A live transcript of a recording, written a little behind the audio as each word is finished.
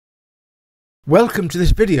Welcome to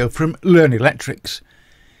this video from Learn Electrics.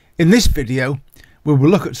 In this video we will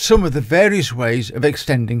look at some of the various ways of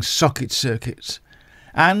extending socket circuits,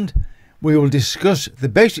 and we will discuss the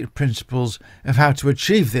basic principles of how to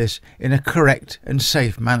achieve this in a correct and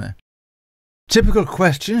safe manner. Typical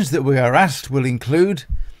questions that we are asked will include: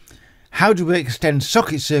 how do we extend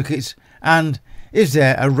socket circuits, and is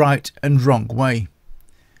there a right and wrong way?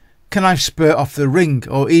 Can I spur off the ring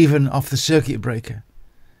or even off the circuit breaker?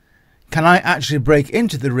 Can I actually break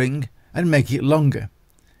into the ring and make it longer?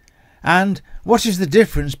 And what is the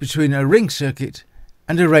difference between a ring circuit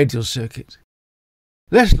and a radial circuit?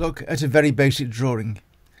 Let's look at a very basic drawing.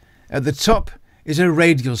 At the top is a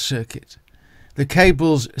radial circuit. The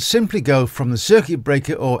cables simply go from the circuit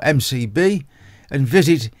breaker or MCB and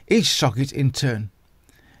visit each socket in turn.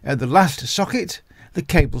 At the last socket, the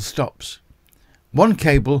cable stops. One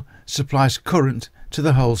cable supplies current to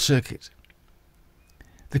the whole circuit.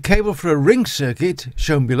 The cable for a ring circuit,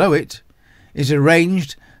 shown below it, is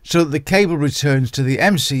arranged so that the cable returns to the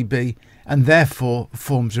MCB and therefore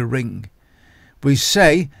forms a ring. We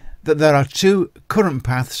say that there are two current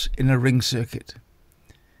paths in a ring circuit.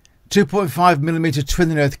 2.5mm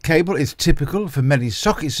twin earth cable is typical for many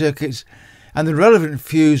socket circuits, and the relevant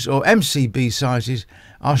fuse or MCB sizes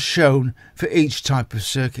are shown for each type of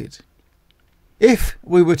circuit. If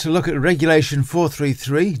we were to look at regulation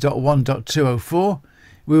 433.1.204,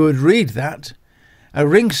 we would read that a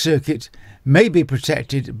ring circuit may be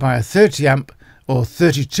protected by a 30 amp or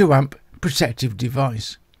 32 amp protective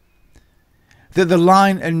device. That the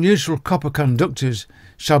line and neutral copper conductors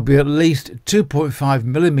shall be at least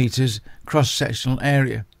 2.5mm cross-sectional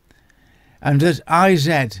area, and that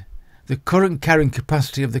IZ, the current carrying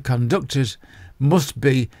capacity of the conductors, must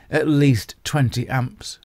be at least 20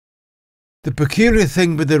 amps. The peculiar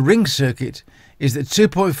thing with the ring circuit is that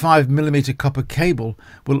 2.5mm copper cable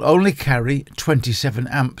will only carry 27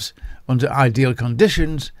 amps under ideal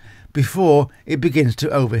conditions before it begins to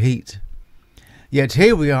overheat. Yet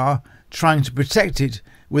here we are trying to protect it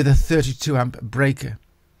with a 32 amp breaker.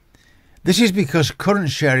 This is because current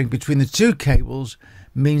sharing between the two cables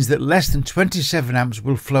means that less than 27 amps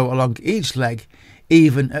will flow along each leg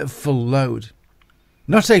even at full load.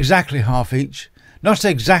 Not exactly half each, not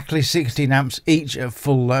exactly 16 amps each at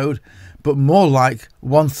full load, but more like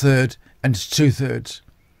 1/3 and 2/3.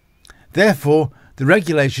 Therefore, the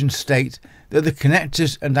regulations state that the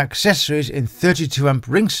connectors and accessories in 32 amp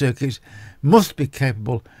ring circuits must be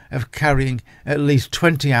capable of carrying at least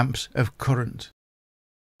 20 amps of current.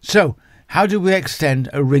 So, how do we extend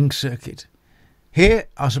a ring circuit? Here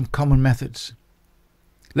are some common methods.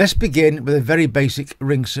 Let's begin with a very basic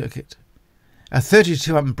ring circuit. A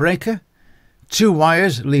 32 amp breaker. Two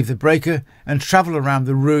wires leave the breaker and travel around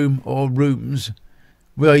the room or rooms.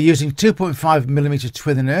 We are using 2.5mm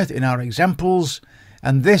twin earth in our examples,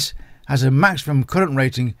 and this has a maximum current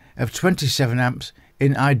rating of 27 amps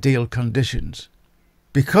in ideal conditions.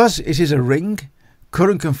 Because it is a ring,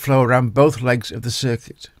 current can flow around both legs of the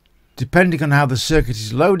circuit. Depending on how the circuit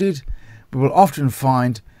is loaded, we will often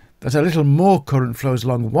find that a little more current flows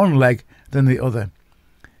along one leg than the other.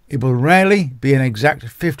 It will rarely be an exact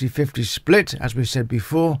 50-50 split, as we said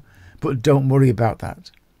before, but don't worry about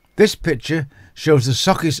that. This picture shows the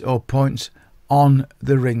sockets or points on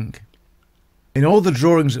the ring. In all the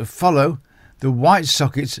drawings that follow, the white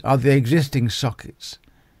sockets are the existing sockets.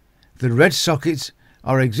 The red sockets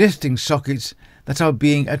are existing sockets that are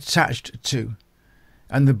being attached to,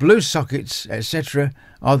 and the blue sockets, etc.,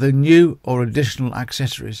 are the new or additional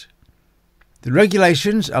accessories. The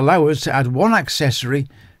regulations allow us to add one accessory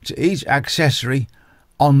to each accessory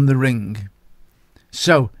on the ring.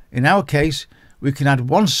 So, in our case, we can add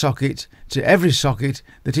one socket to every socket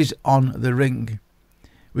that is on the ring.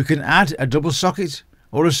 We can add a double socket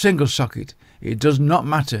or a single socket, it does not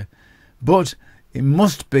matter, but it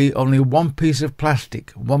must be only one piece of plastic,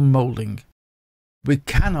 one moulding. We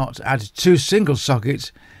cannot add two single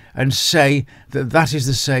sockets and say that that is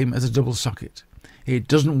the same as a double socket. It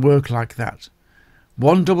doesn't work like that.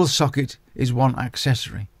 One double socket is one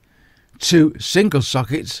accessory. Two single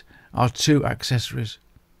sockets are two accessories.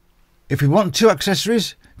 If we want two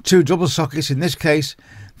accessories, two double sockets in this case,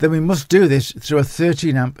 then we must do this through a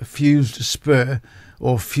 13 amp fused spur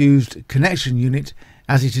or fused connection unit,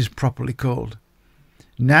 as it is properly called.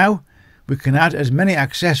 Now we can add as many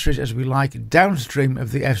accessories as we like downstream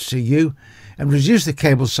of the FCU and reduce the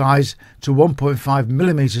cable size to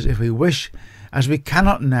 1.5mm if we wish, as we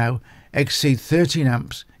cannot now exceed 13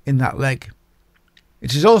 amps in that leg.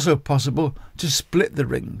 It is also possible to split the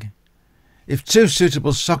ring. If two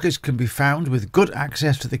suitable sockets can be found with good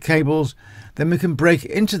access to the cables, then we can break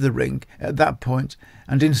into the ring at that point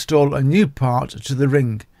and install a new part to the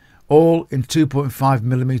ring, all in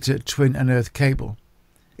 2.5mm twin and earth cable.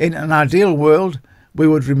 In an ideal world, we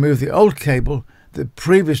would remove the old cable that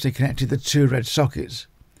previously connected the two red sockets.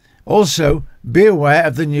 Also, be aware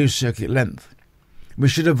of the new circuit length. We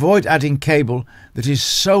should avoid adding cable that is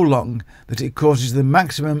so long that it causes the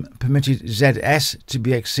maximum permitted ZS to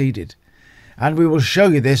be exceeded, and we will show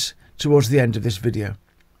you this towards the end of this video.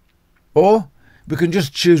 Or we can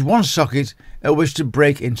just choose one socket at which to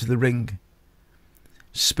break into the ring.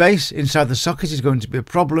 Space inside the socket is going to be a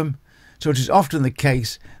problem, so it is often the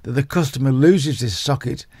case that the customer loses this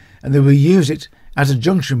socket and they will use it as a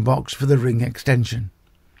junction box for the ring extension.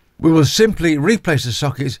 We will simply replace the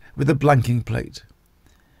socket with a blanking plate.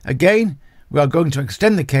 Again, we are going to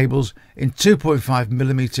extend the cables in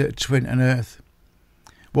 2.5mm twin and earth.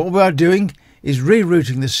 What we are doing is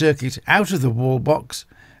rerouting the circuit out of the wall box,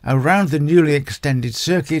 around the newly extended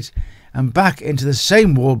circuit and back into the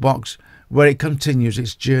same wall box where it continues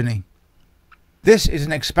its journey. This is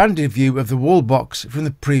an expanded view of the wall box from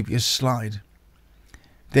the previous slide.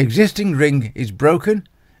 The existing ring is broken,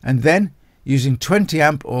 and then, using 20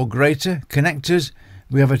 amp or greater connectors,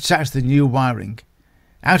 we have attached the new wiring.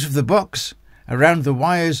 Out of the box, around the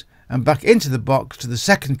wires and back into the box to the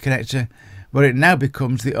second connector, where it now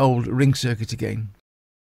becomes the old ring circuit again.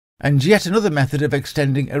 And yet another method of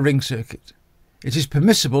extending a ring circuit. It is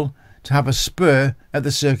permissible to have a spur at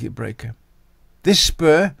the circuit breaker. This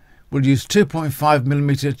spur will use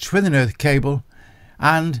 2.5mm twin and earth cable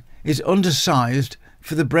and is undersized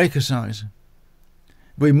for the breaker size.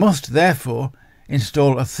 We must therefore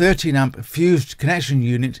install a 13 amp fused connection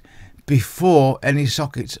unit before any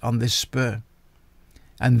sockets on this spur.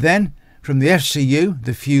 And then from the FCU,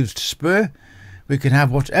 the fused spur, we can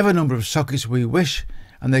have whatever number of sockets we wish,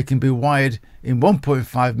 and they can be wired in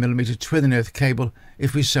 1.5mm twin and earth cable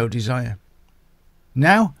if we so desire.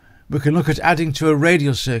 Now we can look at adding to a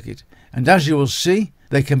radial circuit, and as you will see,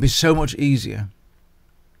 they can be so much easier.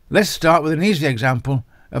 Let's start with an easy example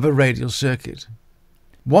of a radial circuit.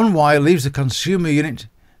 One wire leaves the consumer unit,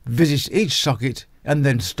 visits each socket and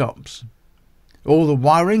then stops. All the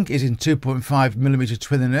wiring is in 2.5mm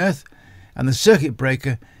twin and earth, and the circuit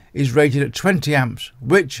breaker is rated at 20 amps,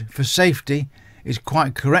 which, for safety, is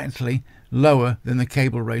quite correctly lower than the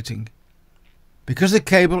cable rating. Because the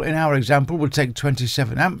cable in our example will take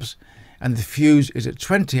 27 amps and the fuse is at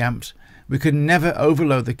 20 amps, we can never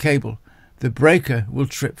overload the cable. The breaker will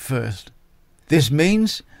trip first. This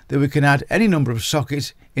means that we can add any number of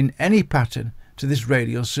sockets in any pattern to this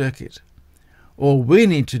radial circuit. All we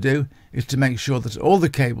need to do is to make sure that all the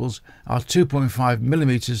cables are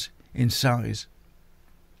 2.5mm in size.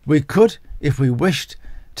 We could, if we wished,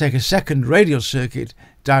 take a second radial circuit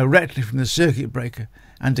directly from the circuit breaker,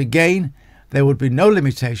 and again there would be no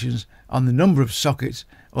limitations on the number of sockets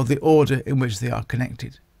or the order in which they are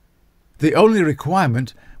connected. The only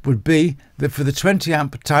requirement would be that for the 20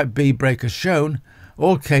 amp type B breaker shown,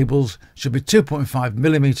 all cables should be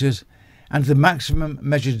 2.5mm and the maximum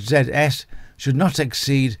measured ZS should not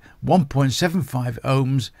exceed 1.75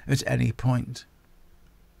 ohms at any point.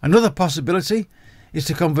 Another possibility is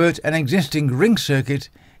to convert an existing ring circuit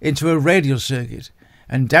into a radial circuit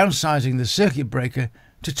and downsizing the circuit breaker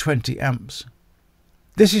to 20 amps.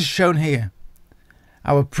 This is shown here.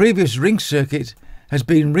 Our previous ring circuit has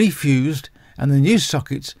been refused and the new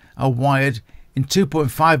sockets are wired in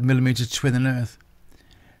 2.5mm twin and earth.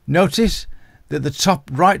 Notice that the top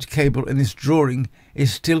right cable in this drawing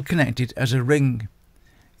is still connected as a ring.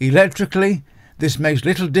 Electrically, this makes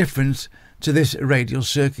little difference to this radial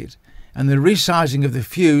circuit, and the resizing of the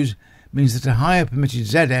fuse means that a higher permitted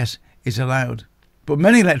ZS is allowed. But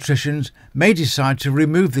many electricians may decide to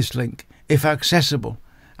remove this link if accessible,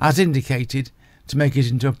 as indicated, to make it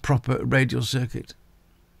into a proper radial circuit.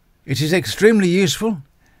 It is extremely useful,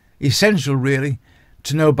 essential really,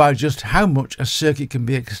 to know by just how much a circuit can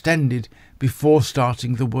be extended before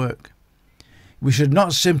starting the work. We should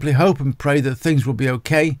not simply hope and pray that things will be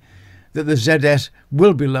okay, that the ZS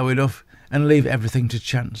will be low enough, and leave everything to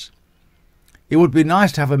chance. It would be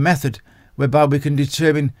nice to have a method whereby we can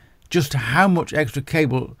determine just how much extra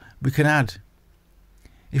cable we can add.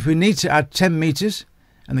 If we need to add 10 meters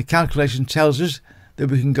and the calculation tells us that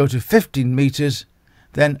we can go to 15 meters,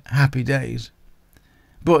 then happy days.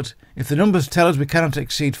 But if the numbers tell us we cannot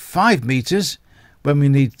exceed 5 meters when we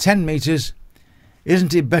need 10 meters,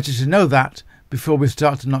 isn't it better to know that before we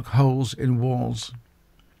start to knock holes in walls?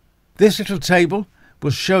 This little table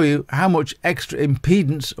will show you how much extra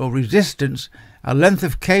impedance or resistance a length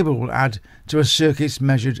of cable will add to a circuit's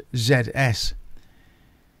measured ZS.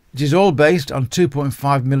 It is all based on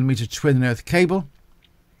 2.5mm twin and earth cable,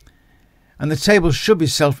 and the table should be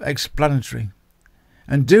self-explanatory.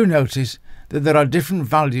 And do notice that there are different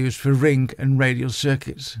values for ring and radial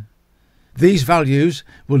circuits. These values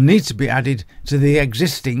will need to be added to the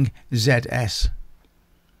existing ZS.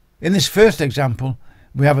 In this first example,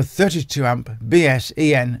 we have a 32 amp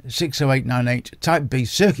BS-EN 60898 Type B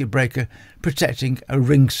circuit breaker protecting a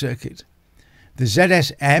ring circuit. The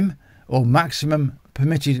ZSM, or maximum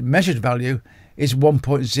permitted measured value, is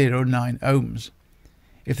 1.09 ohms.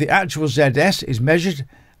 If the actual ZS is measured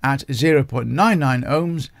at 0.99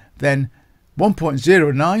 ohms, then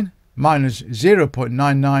 1.09 minus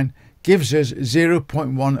 0.99 gives us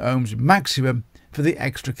 0.1 ohms maximum for the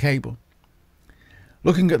extra cable.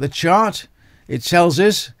 Looking at the chart, it tells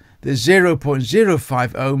us that 0.05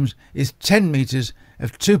 ohms is 10 meters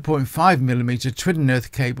of 2.5mm twin and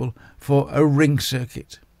earth cable for a ring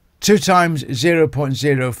circuit. 2 times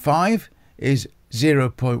 0.05 is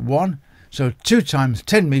 0.1, so 2 times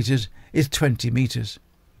 10 meters is 20 meters.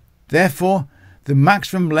 Therefore, the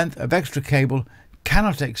maximum length of extra cable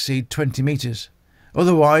cannot exceed 20 meters,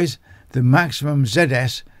 otherwise the maximum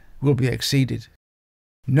ZS will be exceeded.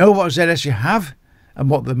 Know what ZS you have and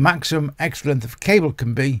what the maximum extra length of cable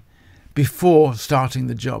can be before starting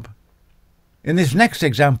the job. In this next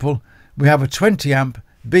example, we have a 20 amp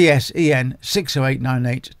BS-EN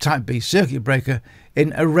 60898 Type B circuit breaker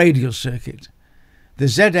in a radial circuit. The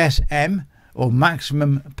ZSM, or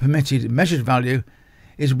maximum permitted measured value,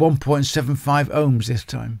 is 1.75 ohms this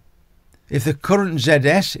time. If the current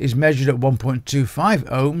ZS is measured at 1.25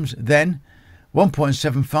 ohms, then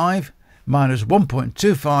 1.75 minus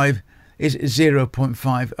 1.25 is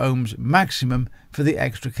 0.5 ohms maximum for the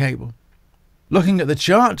extra cable. Looking at the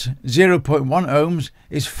chart, 0.1 ohms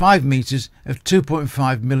is 5 meters of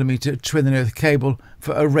 2.5mm twin and earth cable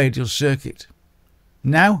for a radial circuit.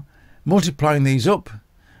 Now, multiplying these up,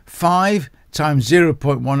 5 times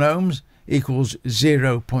 0.1 ohms equals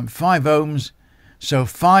 0.5 ohms, so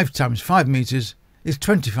 5 times 5 meters is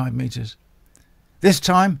 25 meters. This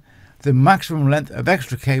time, the maximum length of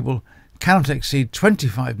extra cable cannot exceed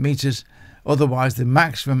 25 meters, otherwise the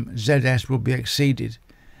maximum ZS will be exceeded,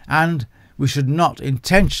 and we should not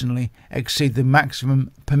intentionally exceed the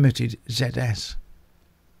maximum permitted ZS.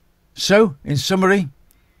 So, in summary,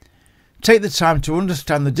 take the time to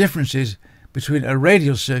understand the differences between a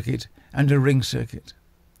radial circuit and a ring circuit.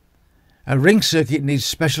 A ring circuit needs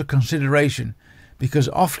special consideration because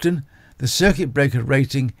often the circuit breaker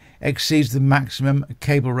rating exceeds the maximum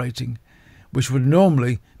cable rating, which would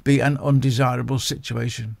normally be an undesirable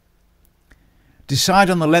situation. Decide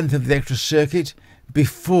on the length of the extra circuit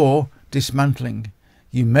before dismantling.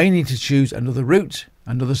 You may need to choose another route,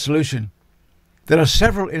 another solution. There are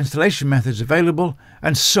several installation methods available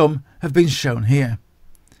and some have been shown here.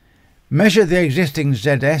 Measure the existing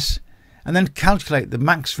ZS and then calculate the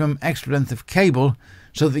maximum extra length of cable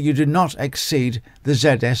so that you do not exceed the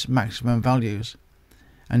ZS maximum values.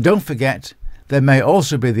 And don't forget, there may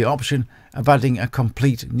also be the option of adding a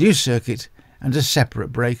complete new circuit and a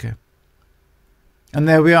separate breaker. And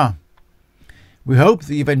there we are. We hope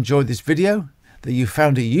that you've enjoyed this video, that you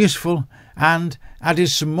found it useful and added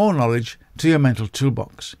some more knowledge to your mental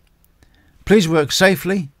toolbox. Please work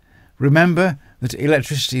safely. Remember that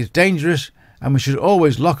electricity is dangerous and we should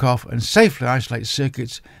always lock off and safely isolate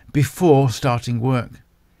circuits before starting work.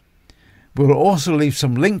 We will also leave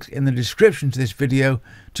some links in the description to this video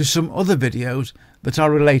to some other videos that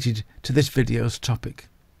are related to this video's topic.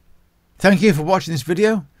 Thank you for watching this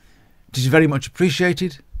video. It is very much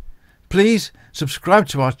appreciated. Please subscribe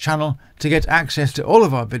to our channel to get access to all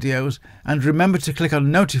of our videos and remember to click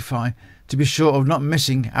on notify to be sure of not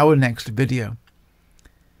missing our next video.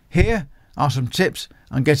 Here are some tips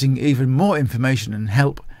on getting even more information and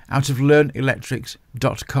help out of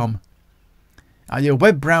learnelectrics.com. At your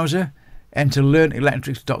web browser, enter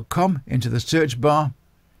learnelectrics.com into the search bar.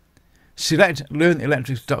 Select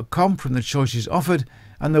learnelectrics.com from the choices offered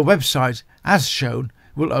and the website, as shown,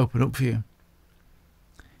 will open up for you.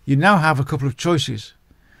 You now have a couple of choices.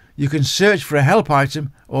 You can search for a help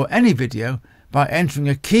item or any video by entering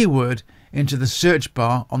a keyword into the search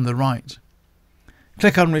bar on the right.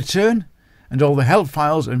 Click on Return and all the help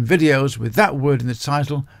files and videos with that word in the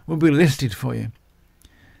title will be listed for you.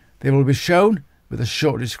 They will be shown with a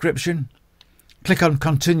short description. Click on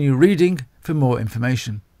Continue Reading for more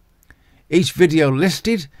information. Each video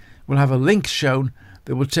listed will have a link shown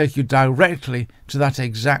that will take you directly to that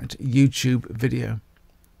exact YouTube video.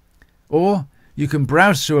 Or you can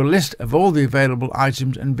browse through a list of all the available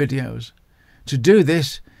items and videos. To do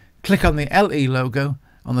this, click on the LE logo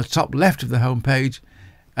on the top left of the home page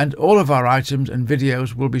and all of our items and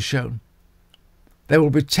videos will be shown. There will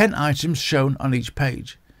be 10 items shown on each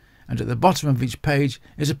page, and at the bottom of each page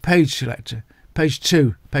is a page selector, page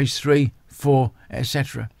 2, page 3, 4,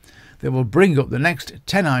 etc. that will bring up the next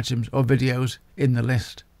 10 items or videos in the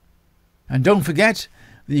list. And don't forget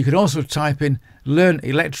that you can also type in Learn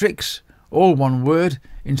Electrics, all one word,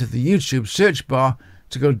 into the YouTube search bar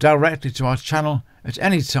to go directly to our channel at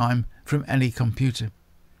any time from any computer.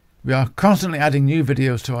 We are constantly adding new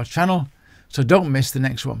videos to our channel, so don't miss the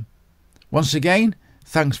next one. Once again,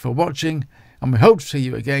 thanks for watching, and we hope to see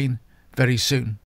you again very soon.